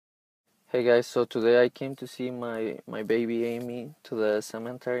Hey guys, so today I came to see my baby Amy to the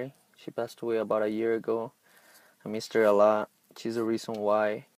cemetery. She passed away about a year ago. I missed her a lot. She's the reason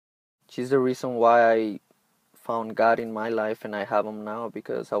why. She's the reason why I found God in my life and I have him now,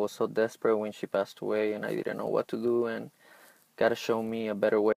 because I was so desperate when she passed away and I didn't know what to do, and God showed me a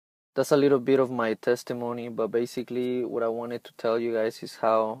better way. That's a little bit of my testimony, but basically what I wanted to tell you guys is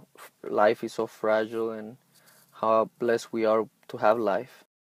how life is so fragile and how blessed we are to have life.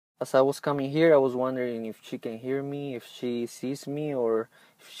 As I was coming here, I was wondering if she can hear me, if she sees me, or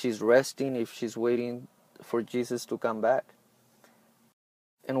if she's resting, if she's waiting for Jesus to come back.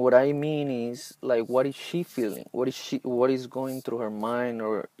 And what I mean is, like, what is she feeling? What is going through her mind,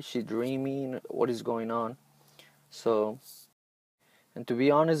 or is she dreaming? What is going on? So, and to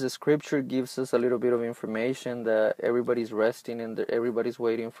be honest, the scripture gives us a little bit of information that everybody's resting and that everybody's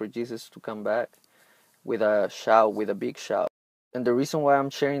waiting for Jesus to come back with a shout, with a big shout. And the reason why I'm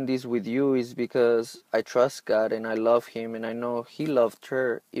sharing this with you is because I trust God and I love Him, and I know He loved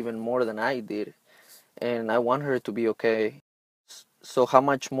her even more than I did. And I want her to be okay. So, how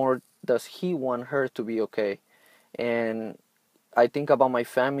much more does He want her to be okay? And I think about my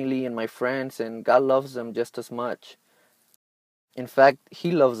family and my friends, and God loves them just as much. In fact,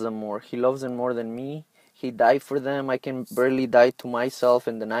 He loves them more. He loves them more than me. He died for them. I can barely die to myself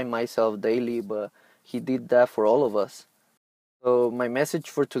and deny myself daily, but He did that for all of us. So my message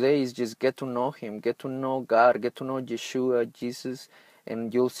for today is just get to know Him, get to know God, get to know Yeshua, Jesus,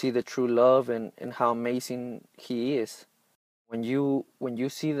 and you'll see the true love and how amazing He is. When you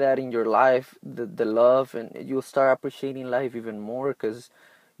see that in your life, the love, and you'll start appreciating life even more, because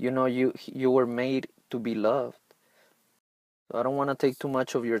you know you were made to be loved. So I don't want to take too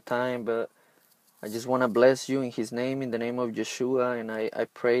much of your time, but I just want to bless you in His name, in the name of Yeshua, and I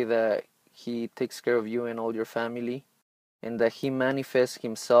pray that He takes care of you and all your family, and that He manifests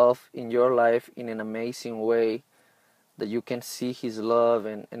Himself in your life in an amazing way, that you can see His love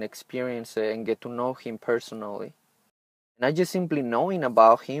and experience it and get to know Him personally. Not just simply knowing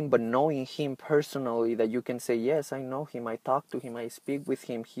about Him, but knowing Him personally, that you can say, yes, I know Him, I talk to Him, I speak with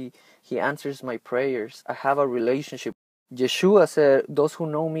Him, He answers my prayers, I have a relationship. Yeshua said, those who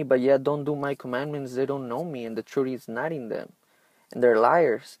know me but yet don't do my commandments, they don't know me, and the truth is not in them. And they're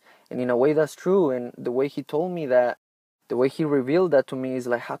liars. And in a way that's true. And the way He told me that, the way He revealed that to me is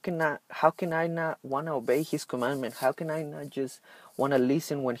like, how can I not want to obey His commandment? How can I not just want to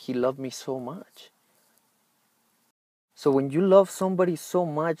listen when He loved me so much? So when you love somebody so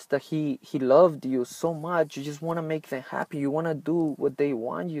much that he loved you so much, you just want to make them happy. You want to do what they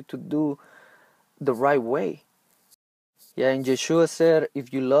want you to do the right way. Yeah, and Yeshua said,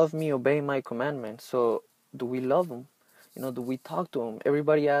 if you love me, obey my commandments. So do we love Him? Do we talk to Him?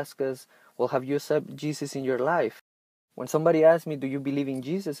 Everybody asks us, well, have you accepted Jesus in your life? When somebody asks me, do you believe in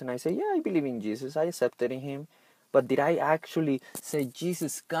Jesus? And I say, yeah, I believe in Jesus. I accepted in Him. But did I actually say,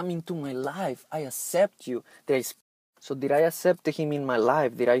 Jesus, come into my life. I accept you. So did I accept Him in my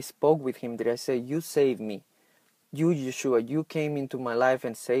life? Did I spoke with Him? Did I say, you saved me? You, Yeshua, you came into my life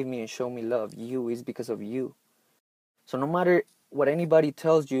and saved me and showed me love. You, is because of you. So no matter what anybody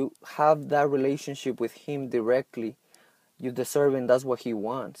tells you, have that relationship with Him directly. You deserve, and that's what He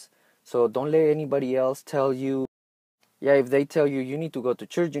wants. So don't let anybody else tell you, yeah, if they tell you, you need to go to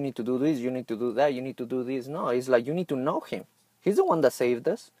church, you need to do this, you need to do that, you need to do this. No, it's like you need to know Him. He's the one that saved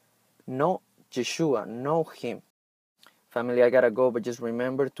us. Know Yeshua, know Him. Family, I gotta go, but just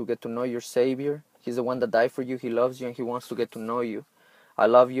remember to get to know your Savior. He's the one that died for you, He loves you, and He wants to get to know you. I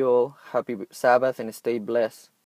love you all. Happy Sabbath, and stay blessed.